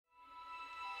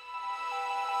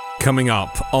Coming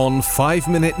up on 5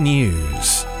 Minute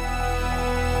News.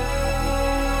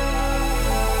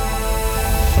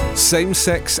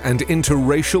 Same-sex and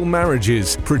interracial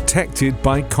marriages protected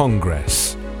by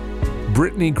Congress.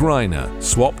 Brittney Griner,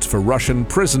 swapped for Russian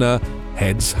prisoner,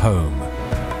 heads home.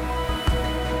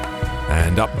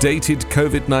 And updated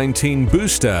COVID-19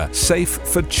 booster safe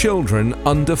for children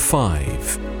under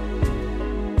 5.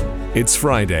 It's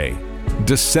Friday,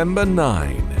 December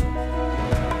 9.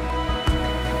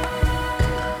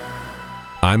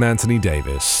 I'm Anthony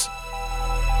Davis.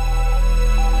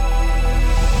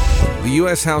 The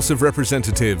US House of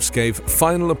Representatives gave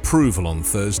final approval on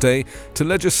Thursday to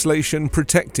legislation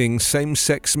protecting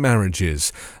same-sex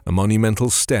marriages, a monumental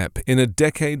step in a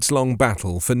decades-long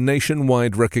battle for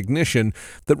nationwide recognition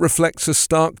that reflects a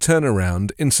stark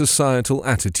turnaround in societal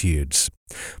attitudes.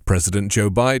 President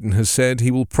Joe Biden has said he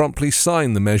will promptly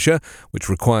sign the measure, which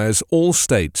requires all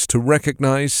states to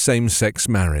recognize same-sex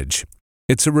marriage.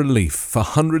 It's a relief for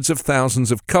hundreds of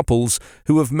thousands of couples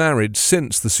who have married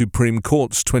since the Supreme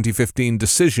Court's 2015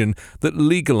 decision that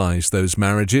legalized those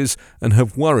marriages and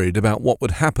have worried about what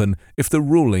would happen if the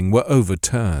ruling were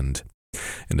overturned.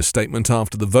 In a statement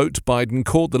after the vote, Biden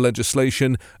called the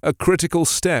legislation a critical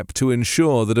step to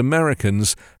ensure that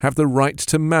Americans have the right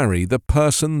to marry the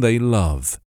person they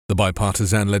love. The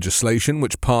bipartisan legislation,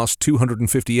 which passed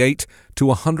 258 to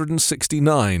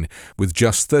 169 with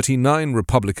just 39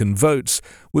 Republican votes,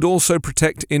 would also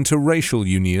protect interracial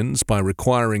unions by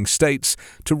requiring states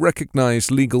to recognize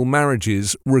legal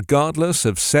marriages regardless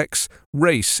of sex,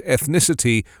 race,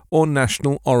 ethnicity, or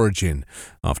national origin.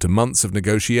 After months of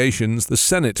negotiations, the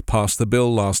Senate passed the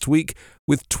bill last week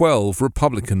with 12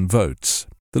 Republican votes.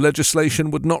 The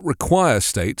legislation would not require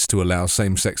states to allow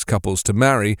same-sex couples to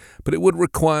marry, but it would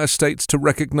require states to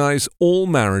recognize all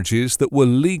marriages that were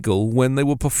legal when they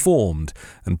were performed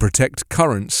and protect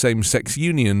current same-sex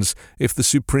unions if the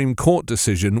Supreme Court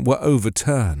decision were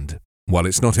overturned. While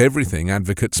it's not everything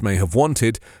advocates may have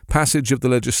wanted, passage of the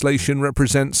legislation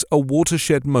represents a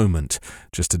watershed moment.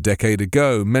 Just a decade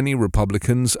ago, many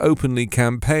Republicans openly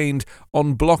campaigned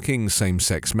on blocking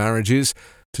same-sex marriages.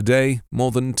 Today,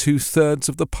 more than 2/3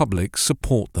 of the public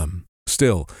support them.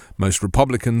 Still, most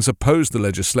Republicans oppose the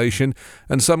legislation,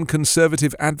 and some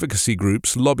conservative advocacy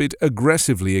groups lobbied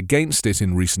aggressively against it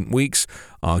in recent weeks,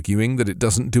 arguing that it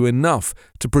doesn't do enough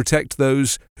to protect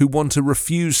those who want to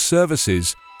refuse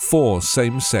services for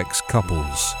same-sex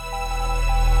couples.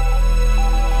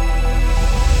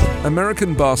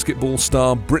 American basketball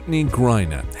star Brittney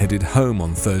Griner headed home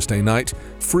on Thursday night,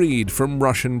 freed from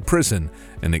Russian prison,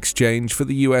 in exchange for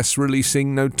the US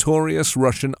releasing notorious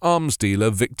Russian arms dealer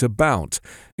Viktor Bout,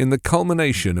 in the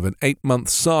culmination of an 8-month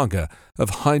saga of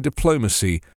high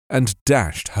diplomacy and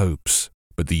dashed hopes.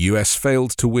 But the US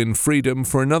failed to win freedom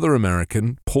for another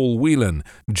American, Paul Whelan,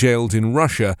 jailed in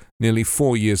Russia nearly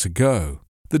 4 years ago.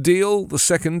 The deal, the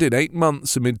second in 8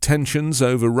 months amid tensions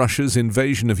over Russia's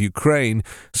invasion of Ukraine,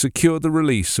 secured the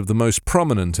release of the most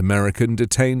prominent American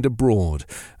detained abroad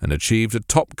and achieved a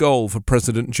top goal for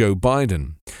President Joe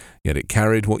Biden. Yet it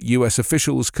carried what US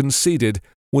officials conceded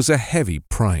was a heavy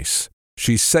price.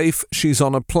 "She's safe, she's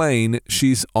on a plane,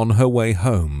 she's on her way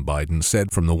home," Biden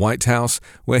said from the White House,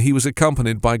 where he was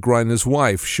accompanied by Griner's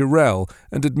wife, Sherelle,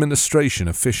 and administration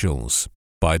officials.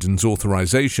 Biden's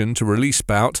authorization to release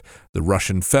Bout, the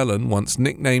Russian felon once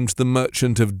nicknamed the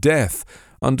Merchant of Death,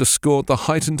 underscored the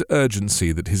heightened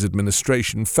urgency that his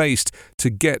administration faced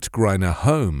to get Griner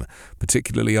home,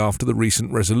 particularly after the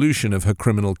recent resolution of her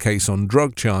criminal case on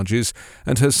drug charges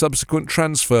and her subsequent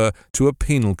transfer to a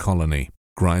penal colony.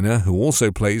 Griner, who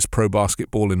also plays pro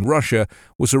basketball in Russia,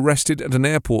 was arrested at an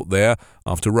airport there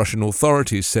after Russian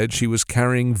authorities said she was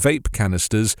carrying vape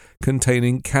canisters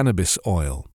containing cannabis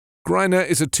oil. Griner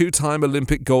is a 2-time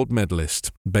Olympic gold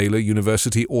medalist, Baylor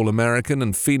University All-American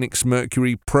and Phoenix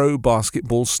Mercury pro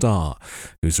basketball star,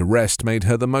 whose arrest made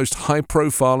her the most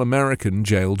high-profile American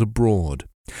jailed abroad.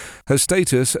 Her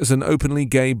status as an openly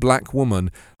gay black woman,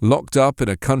 locked up in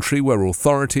a country where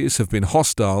authorities have been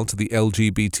hostile to the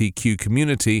LGBTQ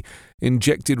community,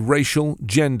 injected racial,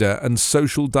 gender, and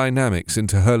social dynamics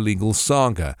into her legal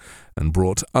saga and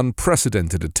brought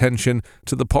unprecedented attention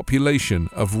to the population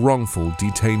of wrongful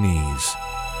detainees.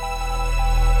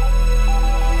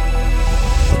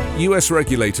 US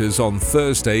regulators on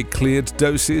Thursday cleared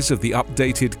doses of the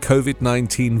updated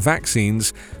COVID-19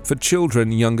 vaccines for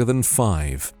children younger than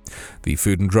 5. The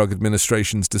Food and Drug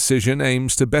Administration's decision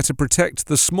aims to better protect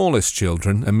the smallest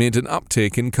children amid an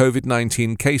uptick in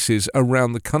COVID-19 cases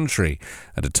around the country,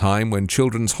 at a time when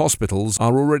children's hospitals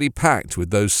are already packed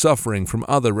with those suffering from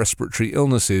other respiratory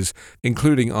illnesses,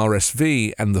 including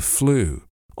RSV and the flu.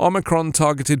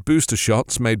 Omicron-targeted booster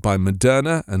shots made by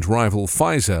Moderna and rival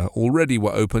Pfizer already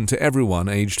were open to everyone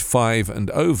aged 5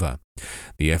 and over.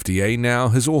 The FDA now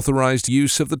has authorized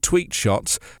use of the tweaked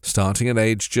shots starting at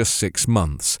age just 6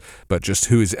 months, but just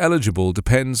who is eligible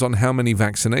depends on how many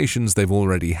vaccinations they've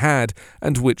already had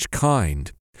and which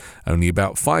kind. Only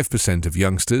about 5% of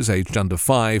youngsters aged under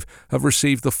 5 have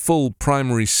received the full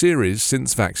primary series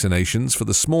since vaccinations for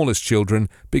the smallest children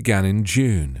began in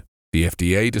June. The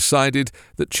FDA decided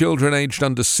that children aged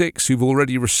under 6 who've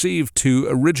already received 2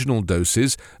 original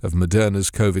doses of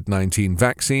Moderna's COVID-19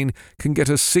 vaccine can get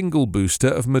a single booster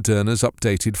of Moderna's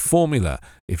updated formula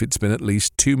if it's been at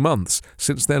least 2 months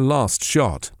since their last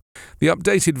shot. The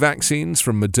updated vaccines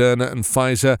from Moderna and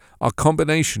Pfizer are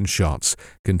combination shots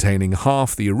containing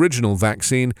half the original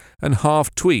vaccine and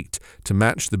half tweaked to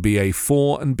match the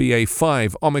BA.4 and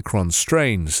BA.5 Omicron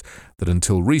strains that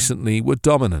until recently were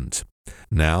dominant.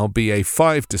 Now,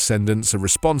 BA.5 descendants are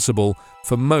responsible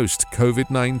for most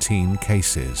COVID-19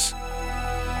 cases.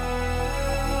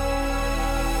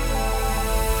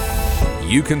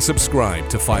 You can subscribe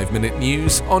to 5 Minute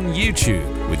News on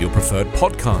YouTube with your preferred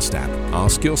podcast app.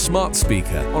 Ask your smart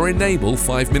speaker or enable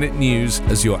 5 Minute News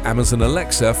as your Amazon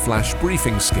Alexa flash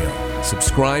briefing skill.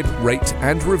 Subscribe, rate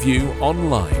and review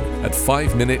online at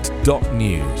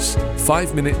 5minute.news.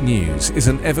 5 Minute News is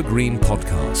an evergreen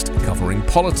podcast covering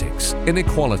politics,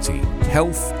 inequality,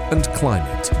 health and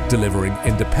climate, delivering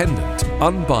independent,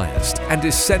 unbiased and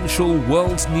essential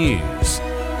world news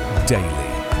daily.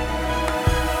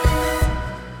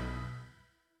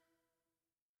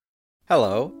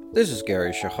 Hello, this is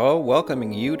Gary Chahot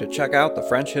welcoming you to check out the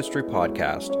French History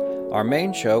Podcast. Our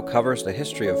main show covers the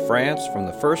history of France from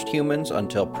the first humans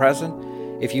until present.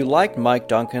 If you liked Mike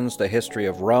Duncan's The History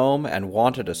of Rome and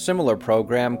wanted a similar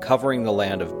program covering the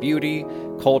land of beauty,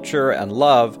 culture, and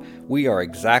love, we are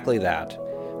exactly that.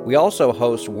 We also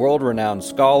host world-renowned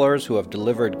scholars who have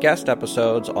delivered guest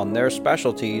episodes on their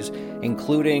specialties,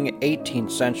 including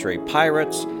 18th century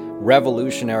pirates,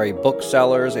 revolutionary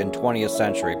booksellers in 20th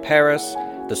century Paris,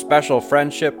 the special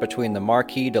friendship between the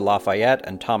Marquis de Lafayette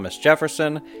and Thomas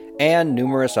Jefferson, and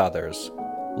numerous others.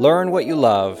 Learn what you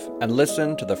love and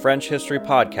listen to the French History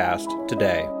Podcast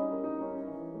today.